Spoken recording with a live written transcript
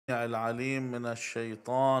العليم من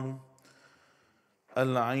الشيطان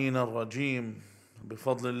اللعين الرجيم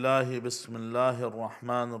بفضل الله. بسم الله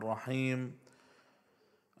الرحمن الرحيم.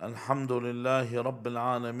 الحمد لله رب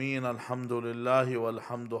العالمين. الحمد لله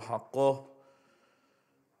والحمد حقه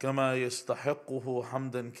كما يستحقه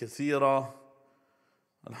حمدا كثيرا.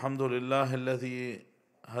 الحمد لله الذي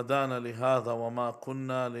هدانا لهذا وما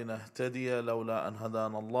كنا لنهتدي لولا أن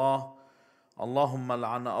هدانا الله. اللهم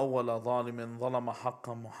لعن أول ظالم ظلم حق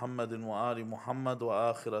محمد وآل محمد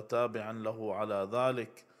وآخر تابع له على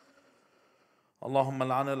ذلك. اللهم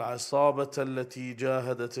لعن العصابة التي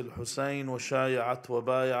جاهدت الحسين وشايعت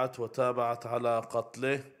وبايعت وتابعت على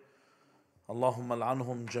قتله. اللهم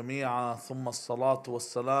لعنهم جميعا. ثم الصلاة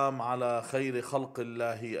والسلام على خير خلق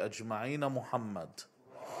الله أجمعين محمد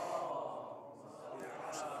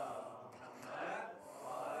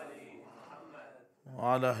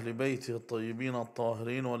وعلى أهل بيته الطيبين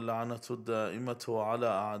الطاهرين واللعنة الدائمة على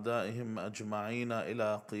أعدائهم أجمعين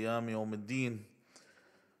إلى قيام يوم الدين.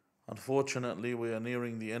 Unfortunately, we are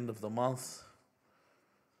nearing the end of the month,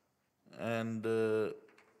 and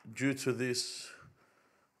due to this,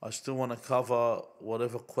 I still want to cover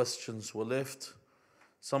whatever questions were left.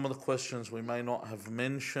 Some of the questions we may not have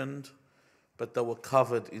mentioned, but they were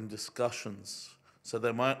covered in discussions. So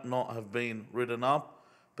they might not have been written up,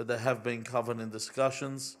 but they have been covered in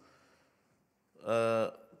discussions.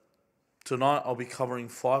 Tonight I'll be covering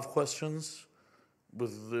 5 questions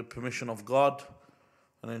with the permission of God.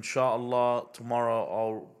 And inshallah, tomorrow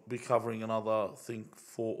I'll be covering another, I think,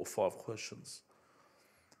 4 or 5 questions.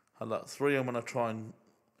 3 I'm going to try and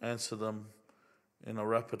answer them in a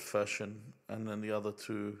rapid fashion, and then the other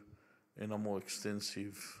 2 in a more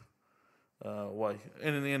extensive way.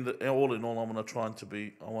 And in the end, all in all, I want to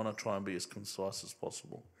try and be as concise as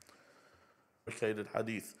possible.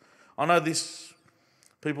 Hadith. I know this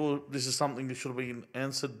is something that should have been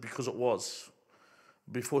answered because it was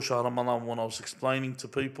before Shahr Ramadan when I was explaining to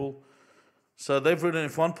people. So they've written,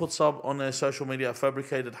 if one puts up on their social media a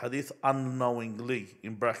fabricated hadith unknowingly,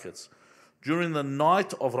 in brackets, during the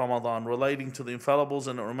night of Ramadan relating to the infallibles,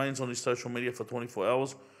 and it remains on his social media for 24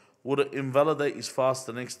 hours, would it invalidate his fast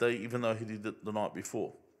the next day even though he did it the night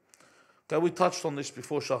before? Okay, we touched on this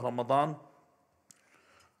before Shahr Ramadan.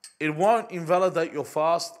 It won't invalidate your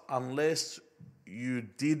fast unless you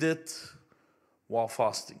did it while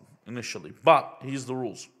fasting initially. But here's the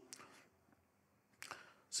rules.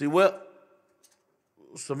 See what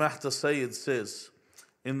Samahta Sayyid says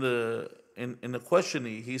in the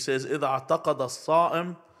questioning. He says, إذا اعتقد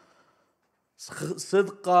الصائم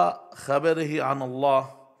صدق خبره عن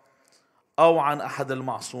الله أو عن أحد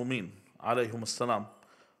المعصومين عليهم السلام.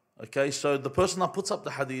 Okay, so the person that puts up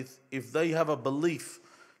the hadith, if they have a belief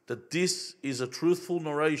that this is a truthful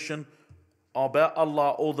narration about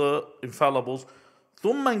Allah or the infallibles,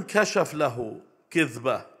 ثم انكشف له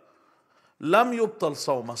كذبة لم يبطل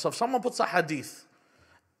صومه. So if someone puts a hadith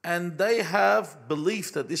and they have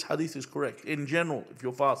belief that this hadith is correct, in general, if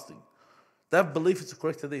you're fasting, they have belief it's a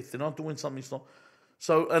correct hadith, they're not doing something it's not.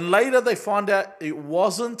 So, and later they find out it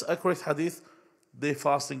wasn't a correct hadith, their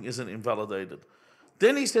fasting isn't invalidated.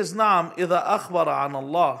 Then he says, نعم إذا أخبر عن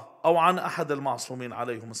الله أو عن أحد المعصومين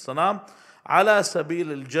عليهم السلام على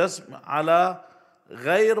سبيل الجزم على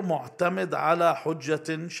غير معتمد على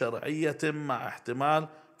حجة شرعية مع احتمال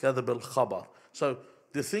كذب الخبر. So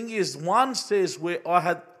the thing is, one says where I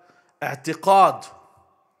had اعتقاد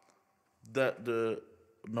that the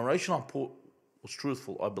narration I put was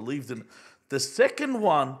truthful, I believed in it. The second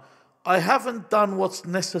one, I haven't done what's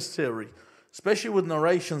necessary. Especially with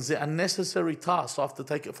narrations, they're unnecessary tasks. I have to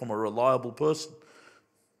take it from a reliable person.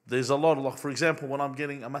 There's a lot of, like, for example, when I'm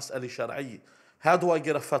getting a mas'ala shar'i, how do I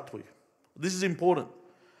get a fatwa? This is important.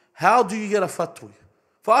 How do you get a fatwa?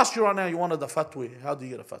 If I ask you right now, you wanted a fatwa, how do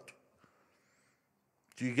you get a fatwa?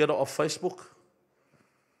 Do you get it off Facebook?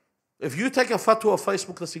 If you take a fatwa off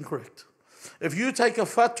Facebook, that's incorrect. If you take a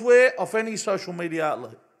fatwa off any social media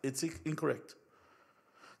outlet, it's incorrect.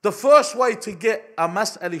 The first way to get a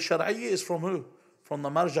mas'ala shar'iyya is from who? From the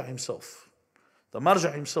marja himself. The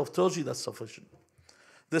marja himself tells you that's sufficient.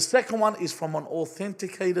 The second one is from an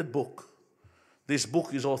authenticated book. This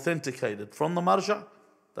book is authenticated from the marja.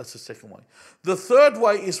 That's the second way. The third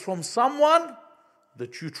way is from someone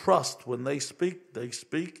that you trust. When they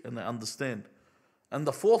speak and they understand. And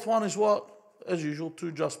the fourth one is what? As usual,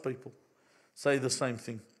 2 just people say the same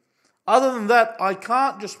thing. Other than that, I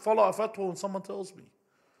can't just follow a fatwa when someone tells me.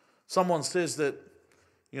 Someone says that,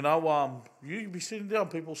 you be sitting down,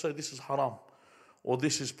 people say this is haram or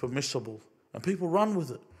this is permissible, and people run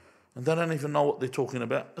with it and they don't even know what they're talking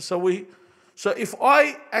about. So So if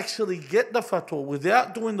I actually get the fatwa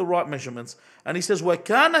without doing the right measurements, and he says,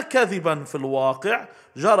 وَكَانَ كَذِبًا فِي الْوَاقِعِ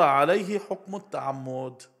جَرَى عَلَيْهِ حُكْمُ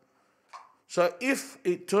التَّعَمُّدِ. So if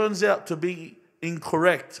it turns out to be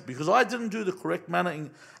incorrect, because I didn't do the correct manner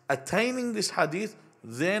in attaining this hadith,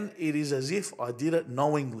 then it is as if I did it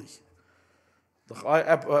knowingly.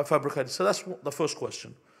 I fabricated. So that's the first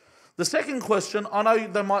question. The second question, I know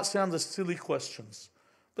they might sound as silly questions,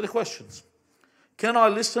 but they're questions. Can I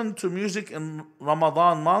listen to music in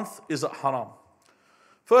Ramadan month? Is it haram?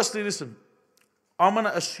 Firstly, listen, I'm going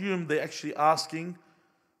to assume they're actually asking,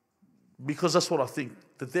 because that's what I think,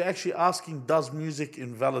 that they're actually asking, does music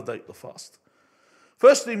invalidate the fast?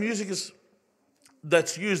 Firstly, music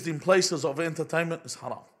that's used in places of entertainment is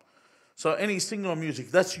haram. So any singer or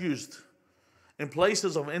music that's used in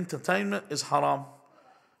places of entertainment is haram.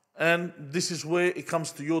 And this is where it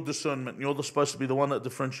comes to your discernment. You're supposed to be the one that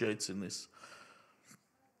differentiates in this.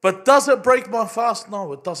 But does it break my fast?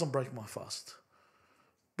 No, it doesn't break my fast.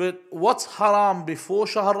 But what's haram before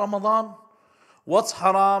Shahr Ramadan? What's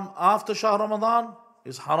haram after Shahr Ramadan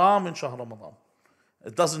is haram in Shahr Ramadan.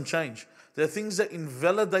 It doesn't change. There are things that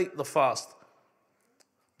invalidate the fast.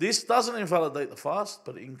 This doesn't invalidate the fast,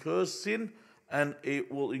 but it incurs sin and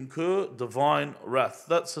it will incur divine wrath.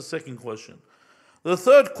 That's the second question. The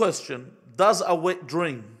third question, does a wet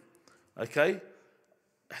dream, okay,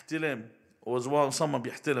 احتلام, or as well someone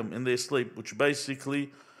بيحتلم in their sleep, which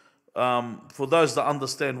basically, for those that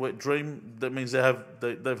understand wet dream, that means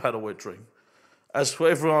they've had a wet dream. As for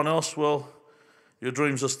everyone else, well, your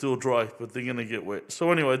dreams are still dry, but they're going to get wet.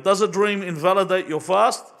 So anyway, does a dream invalidate your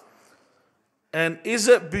fast? And is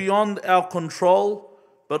it beyond our control,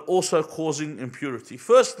 but also causing impurity?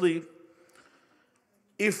 Firstly,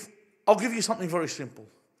 I'll give you something very simple.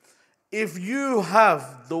 If you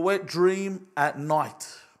have the wet dream at night,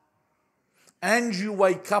 and you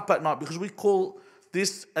wake up at night, because we call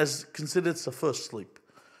this as considered the first sleep.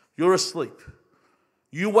 You're asleep.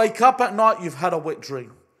 You wake up at night, you've had a wet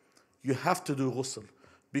dream. You have to do ghusl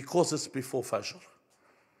because it's before Fajr.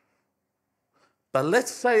 But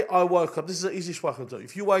let's say I woke up, this is the easiest way I can do it.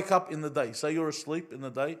 If you wake up in the day, say you're asleep in the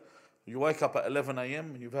day, you wake up at 11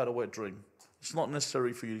 a.m. and you've had a wet dream. It's not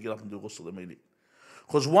necessary for you to get up and do ghusl immediately.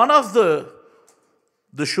 Because one of the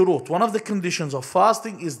shurut, one of the conditions of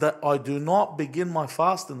fasting is that I do not begin my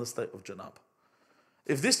fast in the state of janab.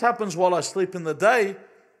 If this happens while I sleep in the day,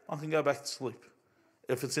 I can go back to sleep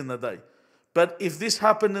if it's in the day. But if this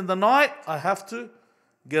happened in the night, I have to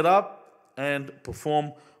get up and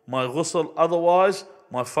perform my ghusl. Otherwise,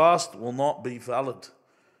 my fast will not be valid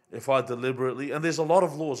if I deliberately. And there's a lot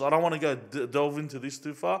of laws. I don't want to go delve into this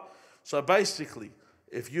too far. So basically,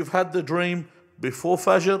 if you've had the dream before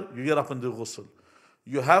Fajr, you get up and do ghusl.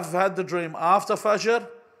 You have had the dream after Fajr,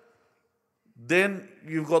 then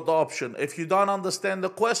you've got the option. If you don't understand the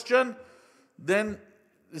question, then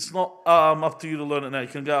it's not up to you to learn it now. You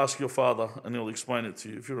can go ask your father and he'll explain it to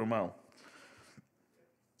you if you're a male.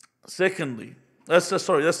 Secondly, that's the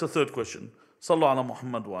third question. Sallu ala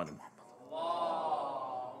Muhammad wa ali Muhammad.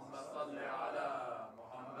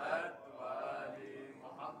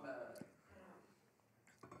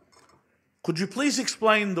 Could you please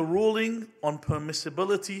explain the ruling on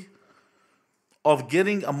permissibility of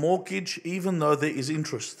getting a mortgage even though there is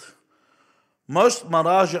interest? Most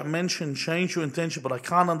Maraji mention change your intention, but I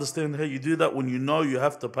can't understand how you do that when you know you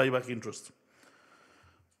have to pay back interest.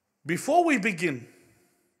 Before we begin,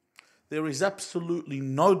 there is absolutely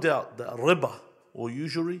no doubt that riba or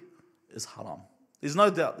usury is haram. There's no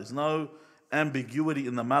doubt, there's no ambiguity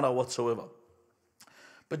in the matter whatsoever.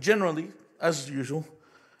 But generally, as usual,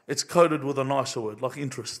 it's coded with a nicer word, like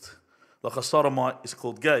interest. Like a sodomite is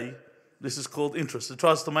called gay, this is called interest. It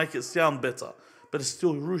tries to make it sound better, but it's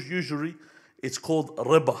still usury. It's called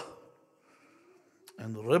riba.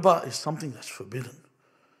 And riba is something that's forbidden.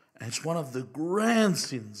 And it's one of the grand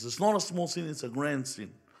sins. It's not a small sin, it's a grand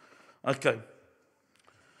sin. Okay.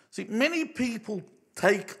 See, many people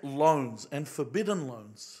take loans and forbidden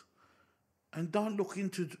loans and don't look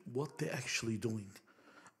into what they're actually doing.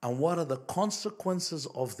 And what are the consequences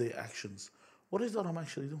of their actions? What is that I'm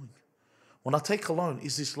actually doing? When I take a loan,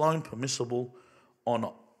 is this loan permissible or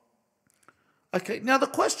not? Okay, now the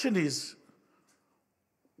question is,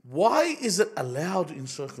 why is it allowed in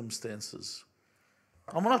circumstances?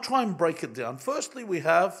 I'm going to try and break it down. Firstly, we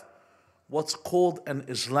have what's called an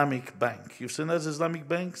Islamic bank. You've seen those Islamic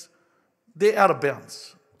banks? They're out of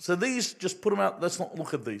bounds. So these, just put them out, let's not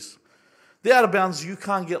look at these. They're out of bounds, you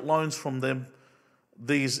can't get loans from them,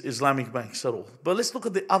 these Islamic banks at all. But let's look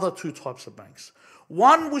at the other two types of banks.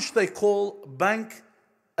 One which they call Bank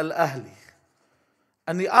Al-Ahli.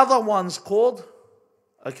 And the other one's called,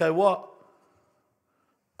 okay, what?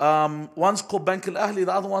 One's called Bank Al-Ahli,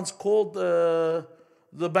 the other one's called the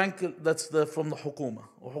bank that's from the Hukuma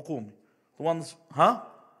or Hukumi. The ones, huh?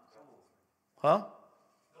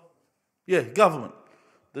 Yeah, government.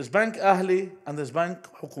 There's Bank Ahli and there's Bank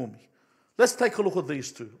Hukumi. Let's take a look at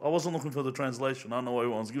these two. I wasn't looking for the translation. I don't know why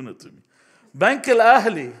everyone's giving it to me. Bank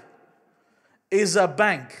Al-Ahli is a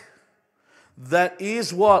bank that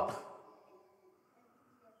is what?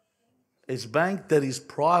 It's a bank that is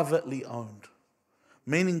privately owned.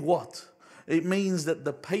 Meaning what? It means that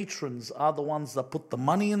the patrons are the ones that put the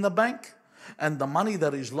money in the bank, and the money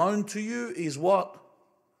that is loaned to you is what?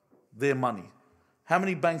 Their money. How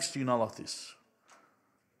many banks do you know like this?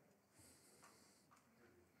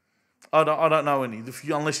 I don't know any.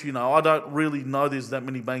 Unless you know, I don't really know there's that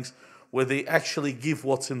many banks where they actually give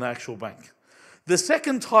what's in the actual bank. The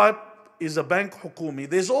second type is a bank hukumi.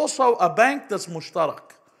 There's also a bank that's mushtarak.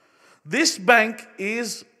 This bank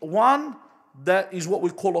is one that is what we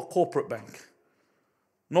call a corporate bank.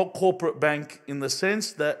 Not corporate bank in the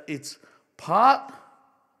sense that it's part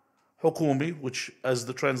hukumi, which as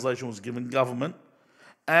the translation was given, government,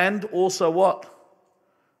 and also what?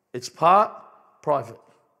 It's part private.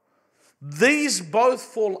 These both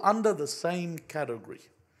fall under the same category.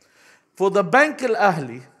 For the Bank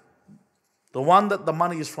Al-Ahli, the one that the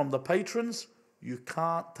money is from the patrons, you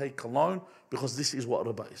can't take a loan because this is what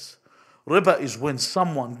riba is. Riba is when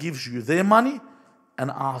someone gives you their money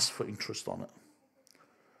and asks for interest on it.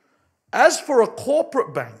 As for a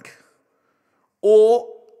corporate bank or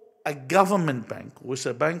a government bank, which is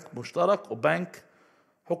a bank mushtarak or bank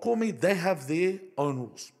hukumi, they have their own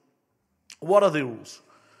rules. What are their rules?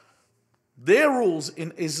 Their rules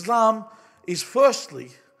in Islam is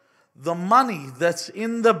firstly, the money that's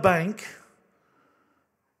in the bank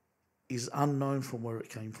is unknown from where it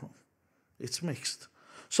came from. It's mixed.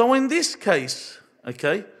 So in this case,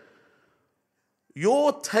 okay,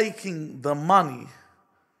 you're taking the money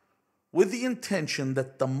with the intention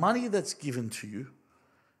that the money that's given to you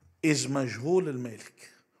is majhul al-malik.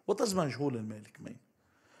 What does majhul al-malik mean?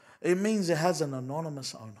 It means it has an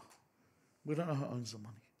anonymous owner. We don't know who owns the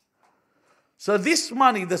money. So this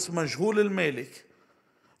money that's majhul al-malik,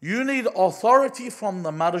 you need authority from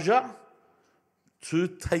the marja to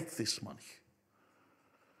take this money.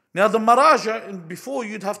 Now the Maraji, before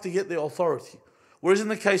you'd have to get the authority. Whereas in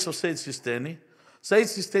the case of Seydni,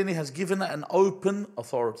 Seydni has given an open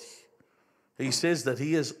authority. He says that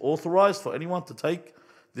he is authorized for anyone to take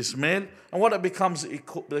this mail. And what it becomes,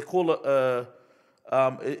 they call it,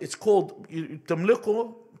 it's called,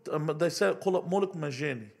 they say call it mulk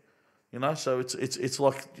majani. You know, so it's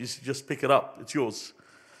like you just pick it up, it's yours.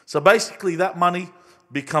 So basically that money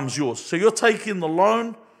becomes yours. So you're taking the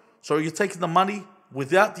loan, so you're taking the money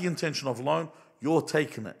without the intention of loan, you're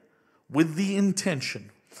taking it with the intention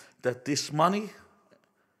that this money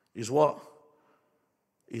is what?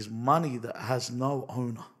 Is money that has no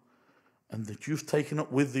owner, and that you've taken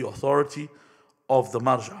it with the authority of the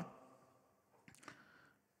marja.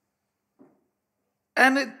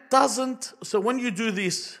 And it doesn't, so when you do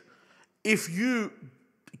this, if you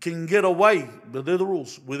can get away, but they're the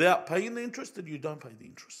rules, without paying the interest, then you don't pay the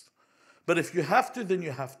interest. But if you have to, then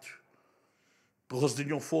you have to, because then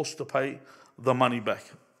you're forced to pay the money back.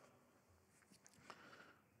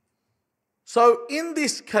 So in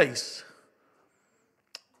this case,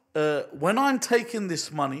 when I'm taking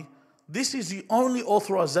this money, this is the only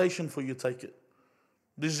authorization for you to take it.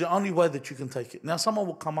 This is the only way that you can take it. Now someone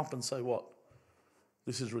will come up and say, what?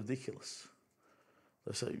 This is ridiculous.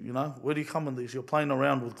 They say, you know, where do you come in this? You're playing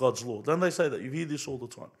around with God's law. Don't they say that? You hear this all the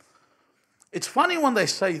time. It's funny when they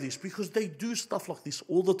say this because they do stuff like this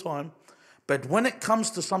all the time. But when it comes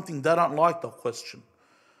to something they don't like, they'll question.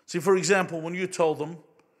 See, for example, when you tell them,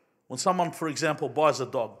 when someone, for example, buys a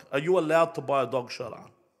dog, are you allowed to buy a dog shar'an?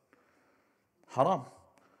 Haram.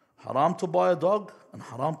 Haram to buy a dog and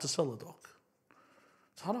haram to sell a dog.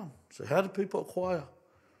 It's haram. So how do people acquire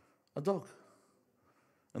a dog?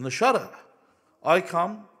 In the shara, I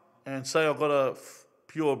come and say I've got a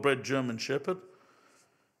purebred German Shepherd,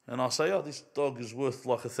 and I say, oh, this dog is worth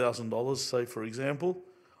like $1,000, say for example.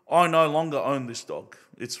 I no longer own this dog.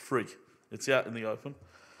 It's free. It's out in the open.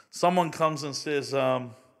 Someone comes and says,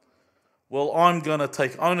 well, I'm going to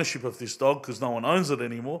take ownership of this dog because no one owns it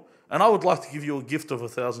anymore, and I would like to give you a gift of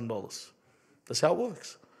 $1,000. That's how it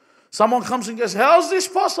works. Someone comes and goes, how is this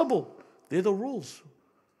possible? They're the rules.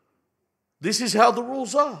 This is how the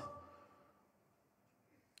rules are.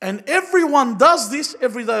 And everyone does this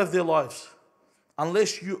every day of their lives,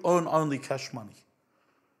 unless you own only cash money.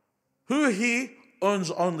 Who here owns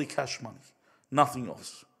only cash money? Nothing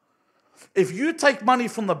else. If you take money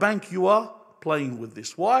from the bank, you are playing with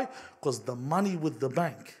this. Why? Because the money with the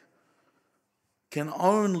bank can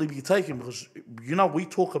only be taken because, you know, when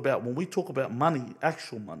we talk about money,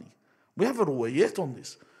 actual money, we have a ruwayat on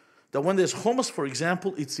this. That when there's hummus, for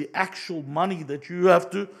example, it's the actual money that you have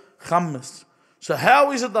to khammis. So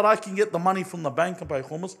how is it that I can get the money from the bank and pay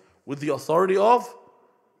hummus? With the authority of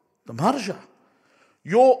the marja.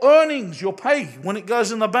 Your earnings, your pay, when it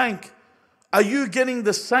goes in the bank, are you getting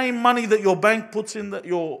the same money that your bank puts in, that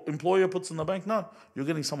your employer puts in the bank? No, you're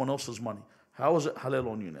getting someone else's money. How is it halal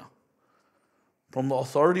on you now? From the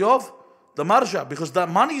authority of the marja, because that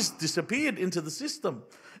money's disappeared into the system.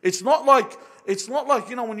 It's not like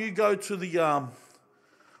you know, when you go to the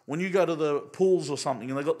pools or something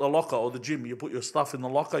and they got the locker, or the gym, you put your stuff in the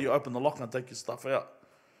locker, you open the locker and take your stuff out.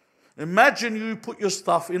 Imagine you put your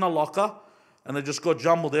stuff in a locker and it just got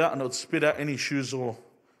jumbled out and it would spit out any shoes, or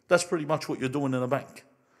that's pretty much what you're doing in a bank.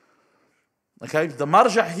 Okay, the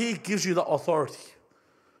marja here gives you the authority,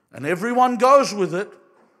 and everyone goes with it,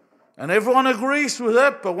 and everyone agrees with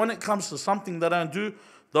it, but when it comes to something they don't do,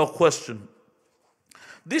 they'll question.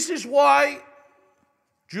 This is why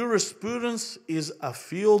jurisprudence is a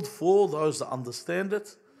field for those that understand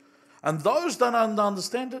it, and those that don't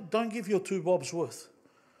understand it, don't give your 2 bobs worth.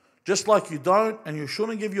 Just like you don't and you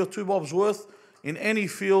shouldn't give your 2 bobs worth in any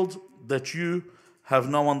field that you have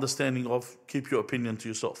no understanding of. Keep your opinion to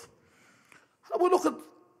yourself. How do we look at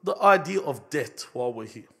the idea of debt while we're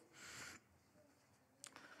here?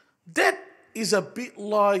 Debt is a bit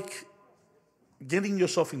like getting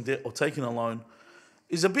yourself in debt or taking a loan,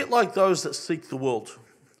 is a bit like those that seek the world.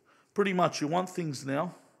 Pretty much you want things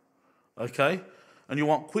now, okay? And you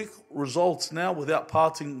want quick results now without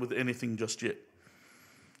parting with anything just yet.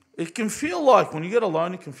 It can feel like, when you get a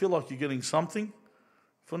loan, it can feel like you're getting something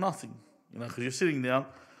for nothing. You know, because you're sitting down,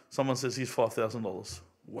 someone says, here's $5,000.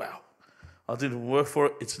 Wow. I didn't work for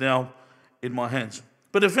it, it's now in my hands.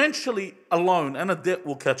 But eventually, a loan and a debt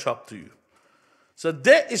will catch up to you. So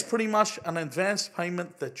debt is pretty much an advance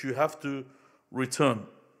payment that you have to return.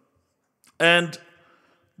 And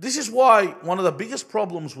this is why one of the biggest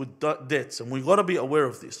problems with debts, and we've got to be aware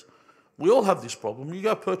of this, we all have this problem. You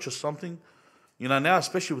go purchase something, you know, now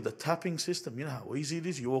especially with the tapping system, you know how easy it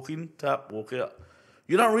is. You walk in, tap, walk out.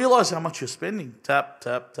 You don't realize how much you're spending. Tap,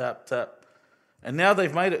 tap, tap, tap. And now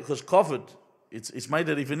they've made it, because COVID, it's made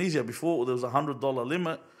it even easier. Before there was a $100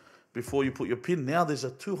 limit before you put your PIN. Now there's a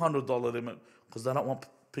 $200 limit because they don't want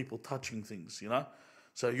people touching things, you know.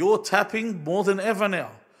 So you're tapping more than ever now.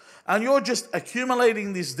 And you're just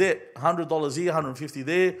accumulating this debt, $100 here, $150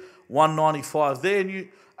 there, $195 there, and you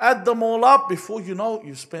add them all up. Before you know it,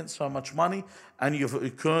 you've spent so much money and you've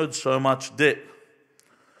incurred so much debt.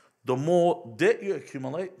 The more debt you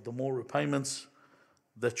accumulate, the more repayments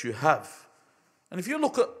that you have. And if you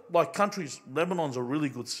look at like countries, Lebanon's a really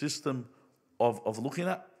good system of looking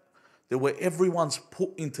at. They're where everyone's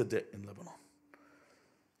put into debt in Lebanon.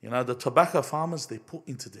 You know, the tobacco farmers, they put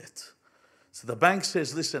into debt. So the bank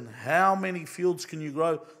says, listen, how many fields can you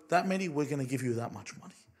grow? That many, we're going to give you that much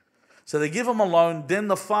money. So they give them a loan. Then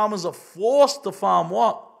the farmers are forced to farm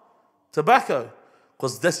what? Tobacco.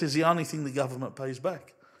 Because this is the only thing the government pays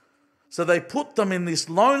back. So they put them in this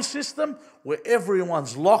loan system where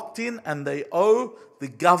everyone's locked in and they owe the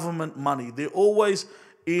government money. They're always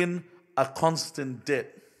in a constant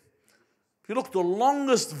debt. If you look, the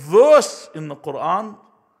longest verse in the Quran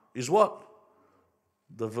is what?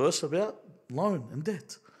 The verse about loan and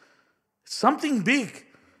debt. It's something big.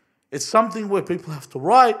 It's something where people have to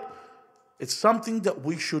write. It's something that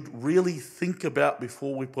we should really think about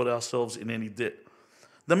before we put ourselves in any debt.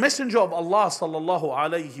 The Messenger of Allah sallallahu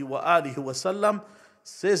alayhi wa alihi wa sallam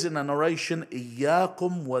says in a narration,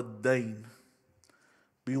 إِيَّاكُمْ وَالدَّيْنِ.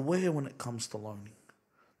 Beware when it comes to loaning,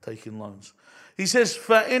 taking loans. He says,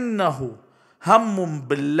 فَإِنَّهُ هَمٌّ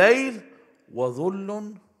بِاللَّيْلِ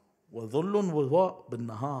وَذُلٌّ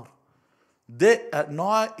بِالنَّهَارِ. Debt at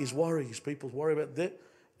night is worries. People worry about debt.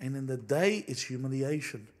 And in the day, it's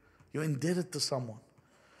humiliation. You're indebted to someone.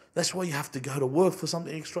 That's why you have to go to work for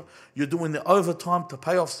something extra. You're doing the overtime to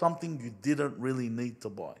pay off something you didn't really need to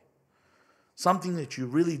buy. Something that you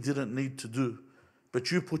really didn't need to do.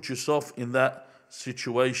 But you put yourself in that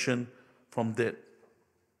situation from debt.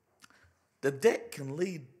 The debt can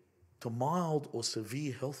lead to mild or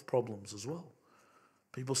severe health problems as well.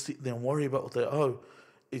 People sit there and worry about what they owe.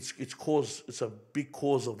 It's a big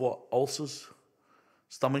cause of what? Ulcers.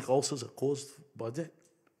 Stomach ulcers are caused by debt.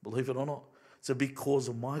 Believe it or not. It's a big cause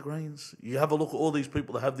of migraines. You have a look at all these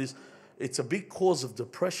people that have this. It's a big cause of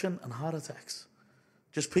depression and heart attacks.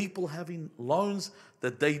 Just people having loans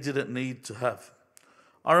that they didn't need to have.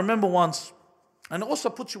 I remember once, and it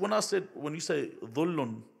also puts you, when you say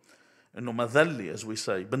dhullun, إنه مذلي, as we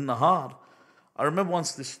say, بالنهار. I remember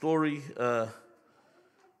once this story,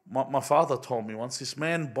 my father told me once, this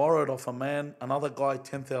man borrowed off another guy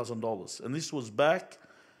 $10,000. And this was back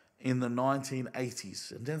in the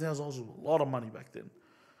 1980s. And $10,000 was a lot of money back then.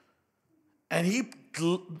 And he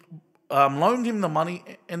loaned him the money,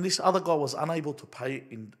 and this other guy was unable to pay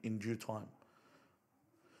in due time.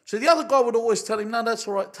 So the other guy would always tell him, no, that's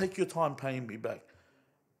all right, take your time paying me back.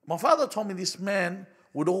 My father told me this man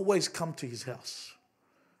would always come to his house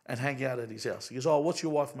and hang out at his house. He goes, oh, what's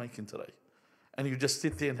your wife making today? And he'd just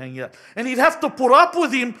sit there and hang out. And he'd have to put up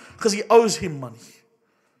with him because he owes him money.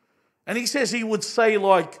 And he says he would say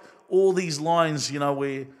like all these lines,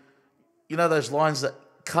 where, those lines that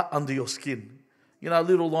cut under your skin.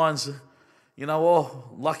 Little lines,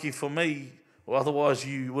 oh, lucky for me, or otherwise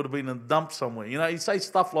you would have been in a dump somewhere. He'd say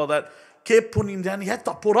stuff like that, kept putting him down. He had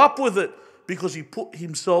to put up with it because he put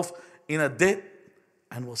himself in a debt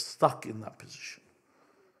and was stuck in that position.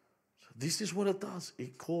 So this is what it does.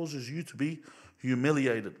 It causes you to be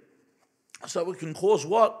humiliated. So it can cause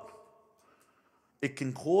what? It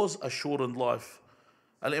can cause a shortened life.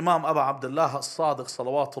 Al-Imam Abu Abdullah al-Sadiq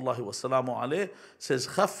salawatullahi wa salamu alayh says,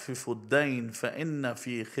 خففوا الدين فإن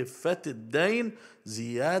في خفة الدين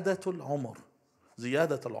زيادة العمر.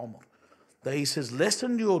 زيادة العمر. That he says,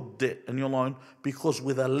 lessen your debt and your loan, because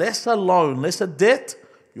with a lesser loan, lesser debt,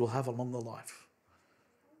 you'll have a longer life.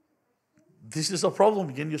 This is a problem,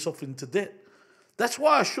 getting yourself into debt. That's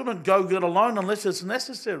why I shouldn't go get a loan unless it's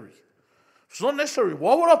necessary. If it's not necessary,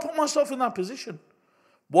 why would I put myself in that position?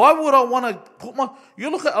 Why would I want to You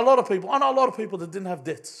look at a lot of people, I know a lot of people that didn't have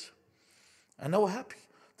debts. And they were happy.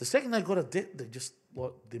 The second they got a debt,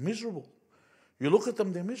 they're miserable. You look at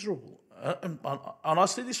them, they're miserable. And I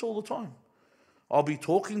see this all the time. I'll be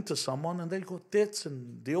talking to someone and they got debts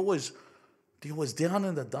and they're always down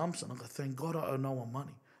in the dumps, and I go, thank God I owe no one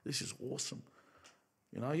money. This is awesome.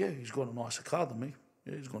 He's got a nicer car than me.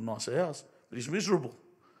 Yeah, he's got a nicer house, but he's miserable.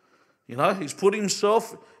 He's put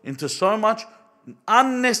himself into so much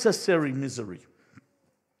unnecessary misery.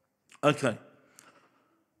 Okay.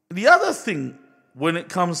 The other thing when it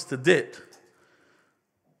comes to debt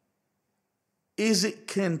is it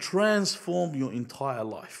can transform your entire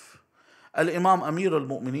life. Al-Imam Amir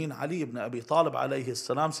al-Mu'mineen Ali ibn Abi Talib alayhi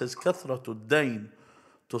salam says, كثرة الدين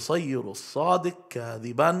تصير الصادق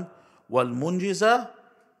كاذبا والمنجز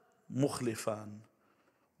مخلفا.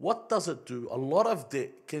 What does it do? A lot of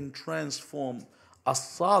debt can transform a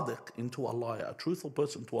sadiq into a liar, a truthful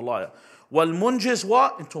person into a liar. Wal-munjiz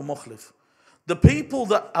what? Into a mukhlif. The people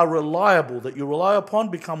that are reliable, that you rely upon,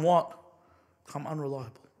 become what? Become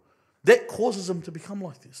unreliable. Debt causes them to become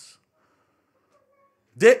like this.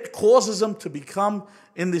 Debt causes them to become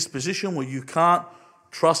in this position where you can't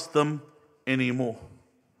trust them anymore.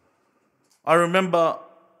 I remember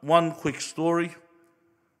one quick story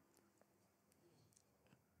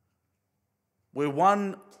where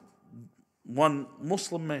one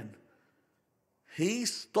Muslim man, he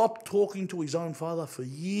stopped talking to his own father for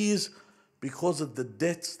years because of the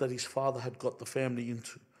debts that his father had got the family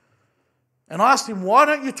into. And I asked him, why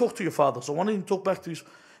don't you talk to your father? So I wanted him to talk back to his.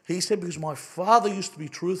 He said, because my father used to be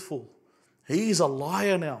truthful. He's a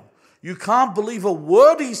liar now. You can't believe a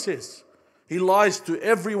word he says. He lies to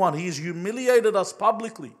everyone. He's humiliated us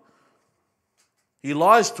publicly. He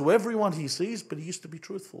lies to everyone he sees, but he used to be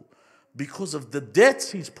truthful. Because of the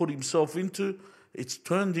debts he's put himself into, it's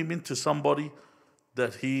turned him into somebody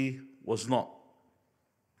that he was not.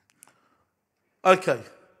 Okay,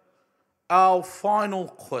 our final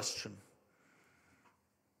question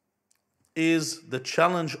is the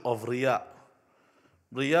challenge of riya.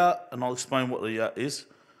 Riya, and I'll explain what riya is.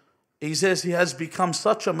 He says he has become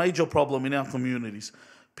such a major problem in our communities.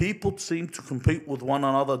 People seem to compete with one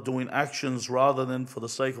another doing actions rather than for the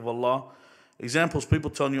sake of Allah. Examples, people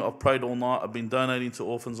telling you, I've prayed all night, I've been donating to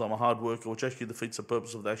orphans, I'm a hard worker, which actually defeats the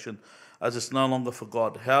purpose of the action as it's no longer for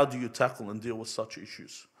God. How do you tackle and deal with such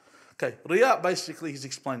issues? Okay, riya, basically, he's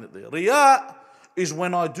explained it there. Riya is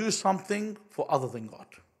when I do something for other than God.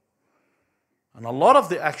 And a lot of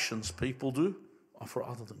the actions people do are for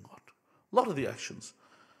other than God. A lot of the actions.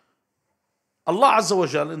 Allah Azza wa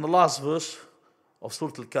Jal, in the last verse of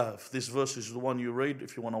Surah Al-Kahf, this verse is the one you read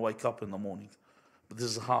if you want to wake up in the morning. But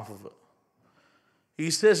this is half of it. He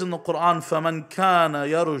says in the Quran, فَمَنْ كَانَ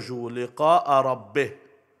يَرْجُو لِقَاءَ رَبِّهِ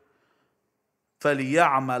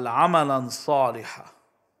فَلْيَعْمَلْ عَمَلًا صَالِحًا.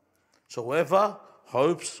 So whoever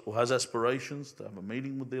hopes or has aspirations to have a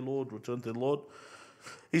meeting with their Lord, return to their Lord,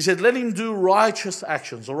 he said, let him do righteous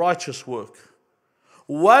actions or righteous work.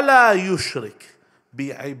 وَلَا يُشْرِكْ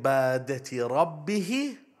بِعِبَادَةِ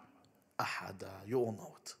رَبِّهِ أَحَدًا. You all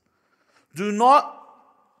know it. Do not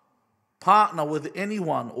partner with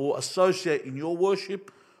anyone or associate in your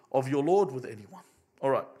worship of your Lord with anyone.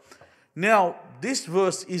 All right. Now, this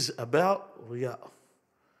verse is about Riya.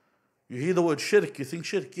 You hear the word shirk, you think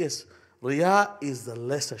shirk. Yes, Riya is the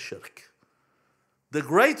lesser shirk. The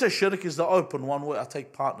greater shirk is the open one where I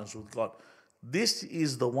take partners with God. This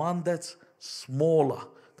is the one that's smaller.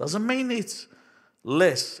 Doesn't mean it's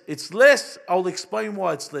less. It's less. I'll explain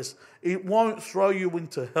why it's less. It won't throw you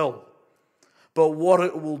into hell. But what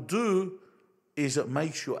it will do is it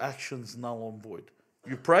makes your actions null and void.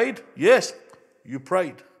 You prayed? Yes, you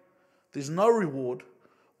prayed. There's no reward.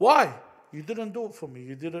 Why? You didn't do it for me.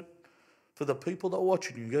 You did it for the people that are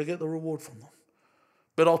watching you. You go get the reward from them.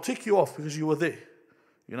 But I'll tick you off because you were there.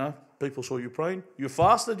 You know, people saw you praying. You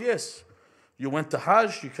fasted? Yes. You went to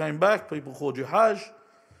Hajj. You came back. People called you Hajj.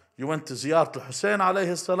 You went to Ziyarat al-Hussein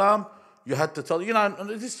alayhi salam. You had to tell, you know, and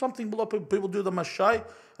this is something a lot of people do the Mashi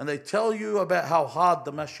and they tell you about how hard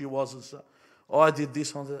the Mashi was and so, oh, I did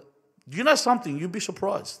this and that. Do you know something? You'd be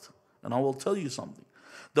surprised. And I will tell you something.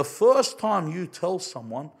 The first time you tell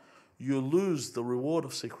someone, you lose the reward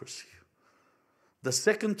of secrecy. The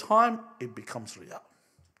second time, it becomes Riya.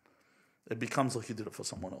 It becomes like you did it for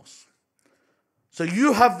someone else. So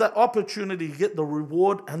you have that opportunity to get the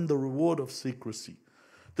reward and the reward of secrecy.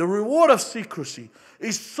 The reward of secrecy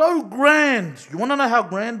is so grand. You want to know how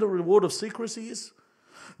grand the reward of secrecy is?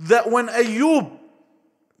 That when Ayub,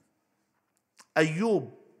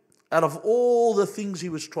 out of all the things he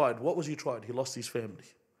was tried, what was he tried? He lost his family.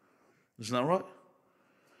 Isn't that right?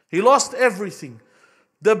 He lost everything.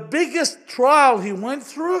 The biggest trial he went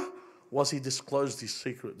through was he disclosed his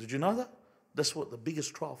secret. Did you know that? That's what the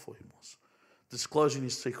biggest trial for him was. Disclosing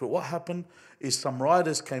his secret. What happened is some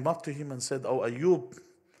writers came up to him and said, oh Ayub,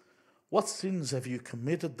 what sins have you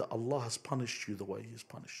committed that Allah has punished you the way He has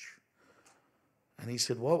punished you? And he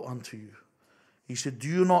said, woe unto you. He said, do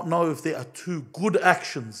you not know if there are two good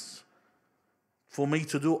actions for me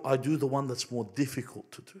to do? I do the one that's more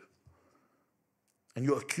difficult to do. And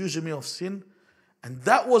you're accusing me of sin. And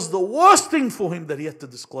that was the worst thing for him, that he had to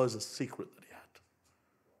disclose a secret that he had.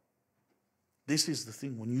 This is the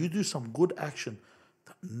thing. When you do some good action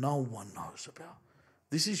that no one knows about,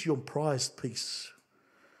 this is your prized piece.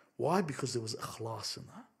 Why? Because there was ikhlas in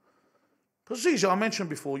that. Because I mentioned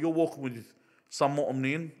before, you're walking with some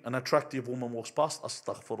mu'mineen, an attractive woman walks past,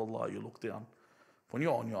 astaghfirullah, you look down. When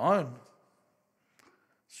you're on your own,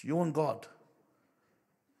 it's you and God.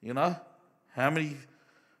 You know, how many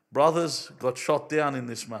brothers got shot down in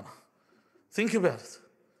this manner? Think about it.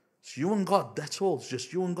 It's you and God, that's all. It's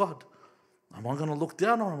just you and God. Am I going to look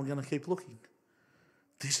down or am I going to keep looking?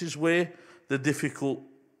 This is where the difficult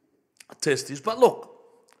test is. But look,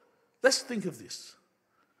 let's think of this.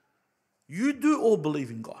 You do all believe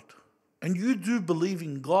in God. And you do believe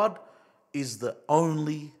in God is the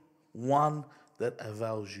only one that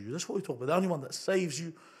avails you. That's what we talk about. The only one that saves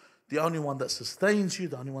you. The only one that sustains you.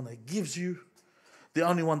 The only one that gives you. The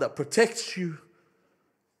only one that protects you.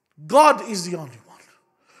 God is the only one.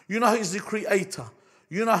 You know He's the creator.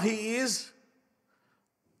 You know He is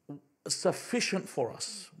sufficient for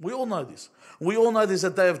us. We all know this. We all know there's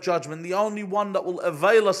a day of judgment. The only one that will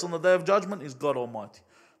avail us on the day of judgment is God Almighty.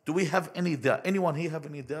 Do we have any doubt? Anyone here have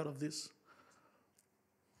any doubt of this?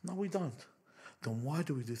 No, we don't. Then why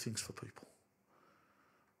do we do things for people?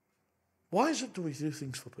 Why is it do we do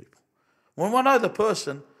things for people? When I know the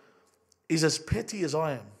person is as petty as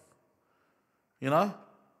I am, you know?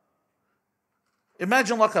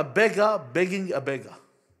 Imagine like a beggar begging a beggar.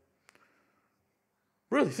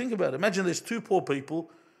 Really, think about it. Imagine there's two poor people.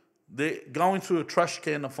 They're going through a trash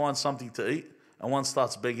can to find something to eat, and one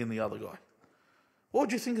starts begging the other guy. What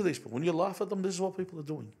would you think of these people? When you laugh at them, this is what people are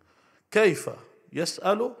doing. كيف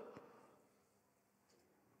يسأل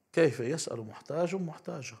كيف يسأل محتاج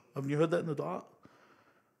محتاجة. Haven't you heard that in the dua?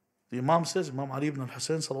 The Imam says, Imam Ali ibn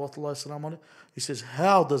al-Hussein, salawatullahi salam alayhi, he says,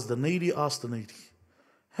 how does the needy ask the needy?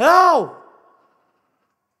 How?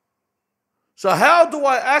 So how do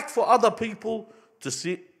I act for other people to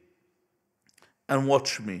sit and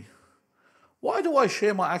watch me? Why do I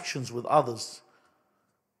share my actions with others?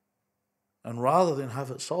 And rather than have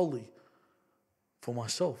it solely for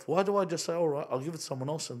myself, why do I just say, all right, I'll give it to someone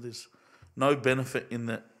else and there's no benefit in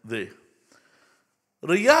that there?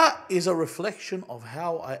 Riya is a reflection of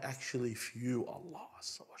how I actually view Allah.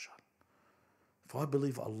 If I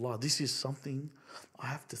believe Allah, this is something I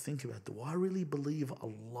have to think about. Do I really believe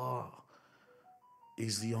Allah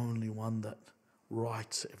is the only one that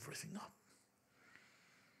writes everything up?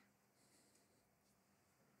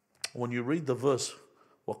 When you read the verse,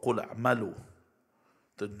 وَقُلْ أَعْمَلُوا,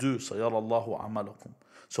 the do, سَيَرَى اللَّهُ عَمَلَكُمْ,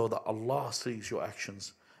 so that Allah sees your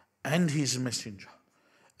actions and His messenger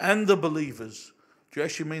and the believers. Do you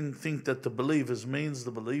actually think that the believers means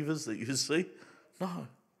the believers that you see? No.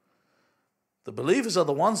 The believers are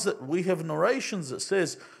the ones that we have narrations that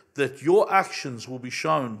says that your actions will be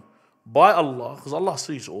shown by Allah, because Allah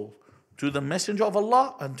sees all, to the messenger of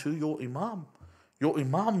Allah and to your imam. Your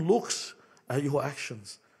imam looks at your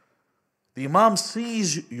actions. The imam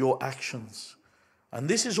sees your actions. And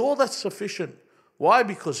this is all that's sufficient. Why?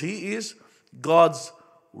 Because he is God's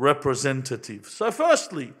representative. So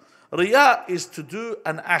firstly, Riya is to do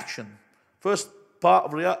an action. First part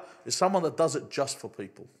of Riya is someone that does it just for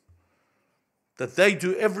people. That they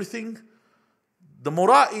do everything. The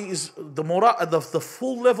mura'i is the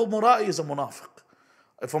full level mura'i is a munafiq.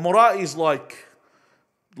 If a mura'i is like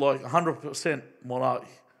 100% mura'i,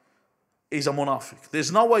 is a munafiq.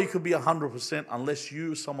 There's no way you could be 100% unless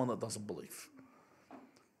you're someone that doesn't believe.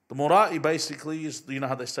 The mura'i basically is, you know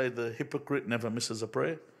how they say the hypocrite never misses a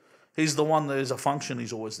prayer? He's the one that is a function,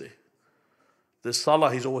 he's always there. There's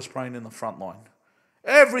salah, he's always praying in the front line.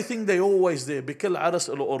 Everything, they're always there. Bikil aras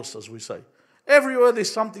al-urs, as we say. Everywhere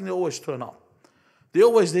there's something, they always turn up. They're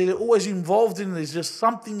always there, they're always involved in it. There's just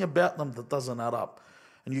something about them that doesn't add up.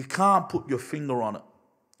 And you can't put your finger on it.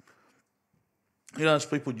 You know, those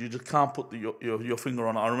people, you just can't put your finger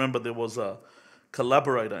on it. I remember there was a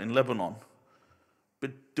collaborator in Lebanon.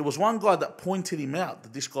 But there was one guy that pointed him out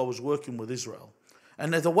that this guy was working with Israel.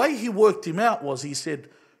 And the way he worked him out was, he said,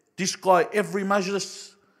 this guy, every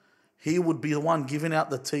majlis, he would be the one giving out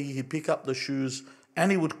the tea, he'd pick up the shoes,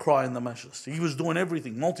 and he would cry in the majlis. He was doing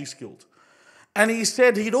everything, multi-skilled. And he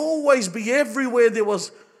said he'd always be everywhere there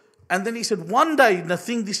was. And then he said one day, and I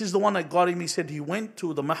think this is the one that got him, he said he went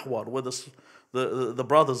to the mahwar, where the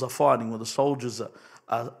brothers are fighting, where the soldiers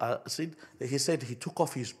are. He said he took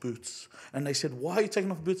off his boots. And they said, why are you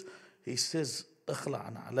taking off boots? He says,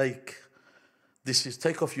 "Ikhla'an alayk." This is,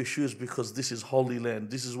 take off your shoes because this is holy land.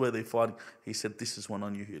 This is where they're fighting. He said, this is when I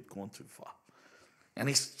knew he had gone too far. And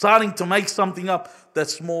he's starting to make something up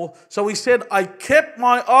that's more. So he said, I kept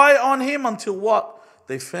my eye on him until what?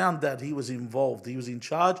 They found that he was involved. He was in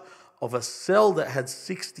charge of a cell that had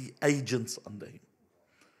 60 agents under him.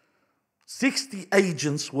 60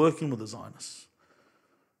 agents working with the Zionists.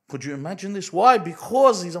 Could you imagine this? Why?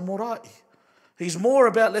 Because he's a mura'i. He's more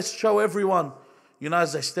about, let's show everyone, you know,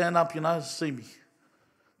 as they stand up, you know, see me.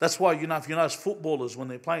 That's why, you know, if you notice footballers when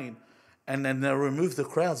they're playing and then they remove the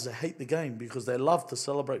crowds, they hate the game because they love to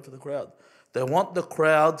celebrate for the crowd. They want the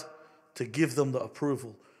crowd to give them the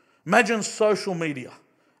approval. Imagine social media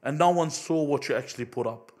and no one saw what you actually put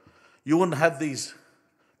up. You wouldn't have these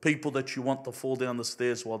people that you want to fall down the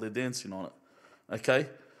stairs while they're dancing on it. Okay?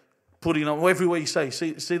 Putting on everywhere you say,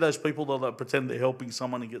 see those people that pretend they're helping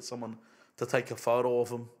someone and get someone to take a photo of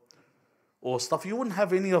them or stuff. You wouldn't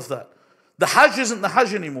have any of that. The Hajj isn't the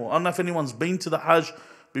Hajj anymore. I don't know if anyone's been to the Hajj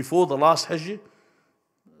before the last Hajj.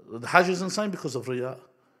 The Hajj isn't the same because of Riyah.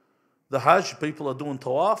 The Hajj, people are doing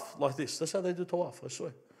tawaf like this. That's how they do tawaf, I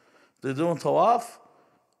swear. They're doing tawaf,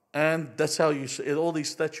 and that's how you see all these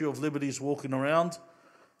Statue of Liberties walking around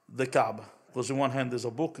the Kaaba. Because in one hand there's a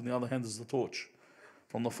book, and the other hand is the torch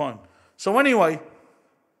from the phone. So anyway,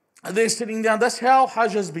 they're sitting down. That's how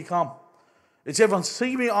Hajj has become. It's everyone,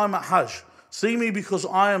 see me, I'm at Hajj. See me because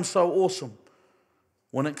I am so awesome.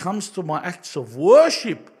 When it comes to my acts of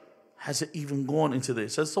worship, has it even gone into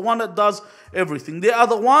this? It's the one that does everything. There are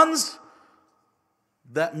the ones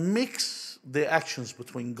that mix their actions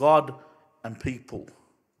between God and people.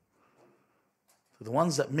 The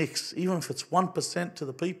ones that mix, even if it's 1% to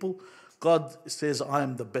the people, God says, I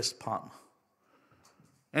am the best partner.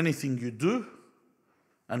 Anything you do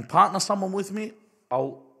and partner someone with me,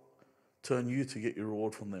 I'll turn you to get your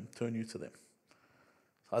reward from them, turn you to them.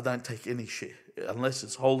 I don't take any share unless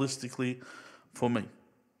it's holistically for me.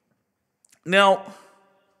 Now,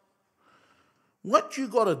 what you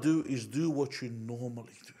got to do is do what you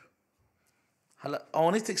normally do. I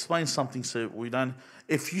wanted to explain something so we don't.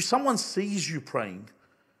 If someone sees you praying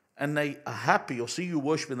and they are happy, or see you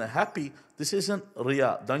worshiping, they're happy, this isn't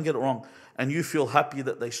riyah. Don't get it wrong. And you feel happy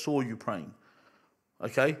that they saw you praying.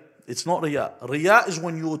 Okay? It's not riyah. Riyah is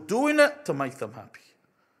when you're doing it to make them happy.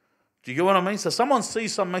 Do you get what I mean? So someone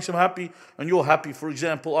sees something, makes them happy, and you're happy. For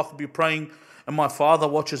example, I could be praying, and my father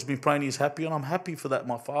watches me praying, he's happy, and I'm happy for that.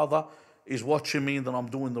 My father is watching me, and that I'm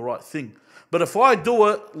doing the right thing. But if I do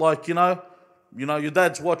it like, you know, your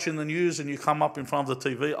dad's watching the news, and you come up in front of the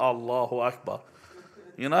TV, Allahu Akbar.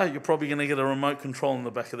 You know, you're probably going to get a remote control in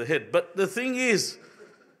the back of the head. But the thing is,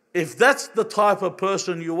 if that's the type of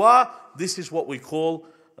person you are, this is what we call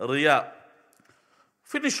riyah.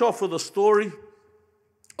 Finish off with a story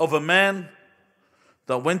of a man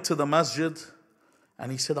that went to the masjid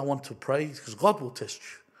and he said, I want to pray because God will test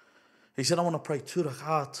you. He said, I want to pray 2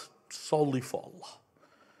 rak'at solely for Allah.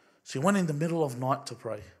 So he went in the middle of night to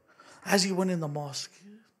pray. As he went in the mosque,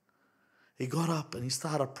 he got up and he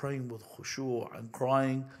started praying with khushu' and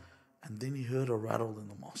crying. And then he heard a rattle in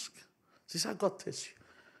the mosque. So he said, God tests you.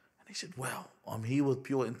 And he said, wow, I'm here with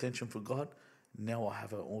pure intention for God. Now I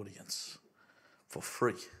have an audience for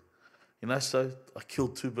free. So I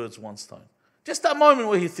killed 2 birds, 1 stone. Just that moment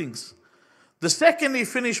where he thinks. The second he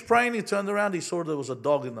finished praying, he turned around, he saw there was a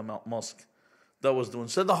dog in the mosque that was doing.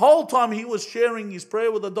 So the whole time he was sharing his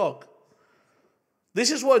prayer with a dog.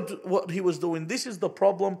 This is what he was doing. This is the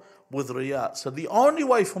problem with riyā. So the only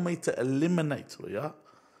way for me to eliminate riyā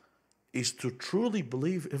is to truly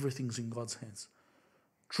believe everything's in God's hands.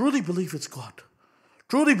 Truly believe it's God.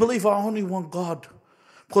 Truly believe I only want God.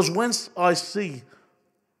 Because once I see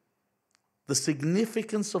the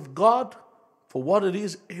significance of God for what it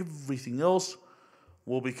is, everything else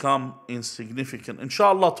will become insignificant.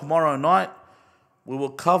 Inshallah, tomorrow night, we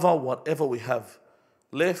will cover whatever we have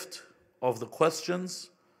left of the questions.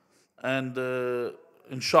 And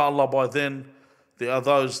inshallah, by then, there are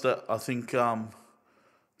those that I think, there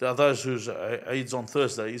are those whose Eid's on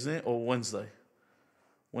Thursday, isn't it? Or Wednesday?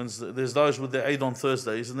 Wednesday. There's those with their Eid on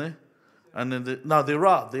Thursday, isn't there? And then, there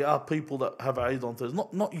are people that have Eid on Thursday.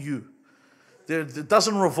 Not you. It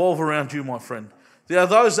doesn't revolve around you, my friend. There are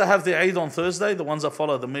those that have their Eid on Thursday, the ones that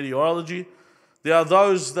follow the meteorology. There are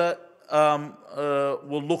those that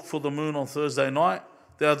will look for the moon on Thursday night.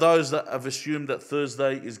 There are those that have assumed that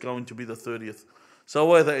Thursday is going to be the 30th. So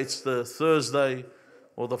whether it's the Thursday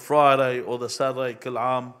or the Friday or the Saturday, kul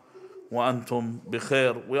aam wa antum bi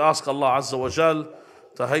khair. We ask Allah Azza wa Jal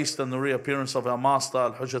to hasten the reappearance of our master,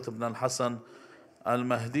 Al-Hujjat ibn al-Hasan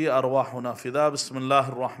المهدي أرواحنا فداء بسم الله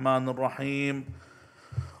الرحمن الرحيم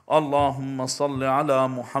اللهم صل على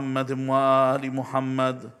محمد وآل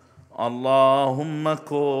محمد اللهم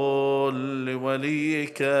كن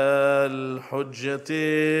لوليك الحجة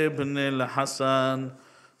ابن الحسن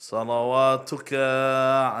صلواتك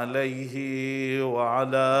عليه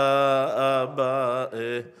وعلى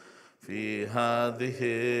آبائه في هذه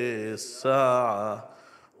الساعة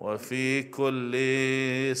وفي كل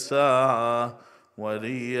ساعة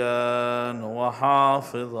وليا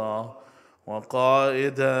وحافظا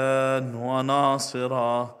وقائدا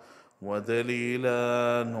وناصرا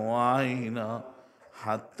ودليلا وعينا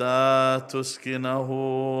حتى تسكنه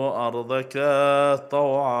أرضك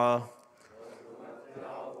طوعا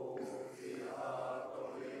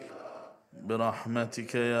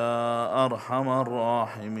برحمتك يا أرحم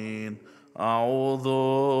الراحمين أعوذ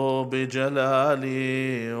بجلال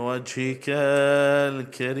وجهك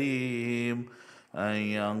الكريم أن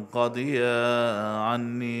ينقضي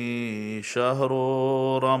عني شهر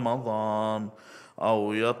رمضان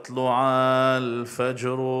أو يطلع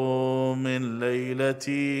الفجر من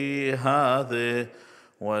ليلتي هذه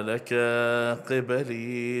ولك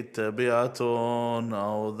قبلي تبعة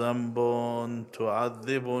أو ذنب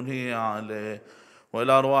تعذبني عليه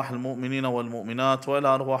وإلى أرواح المؤمنين والمؤمنات وإلى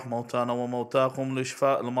أرواح موتانا وموتاكم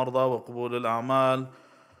لشفاء المرضى وقبول الأعمال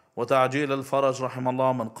وتعجيل الفرج رحم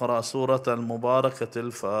الله من قرأ سورة المباركة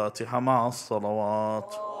الفاتحة مع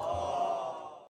الصلوات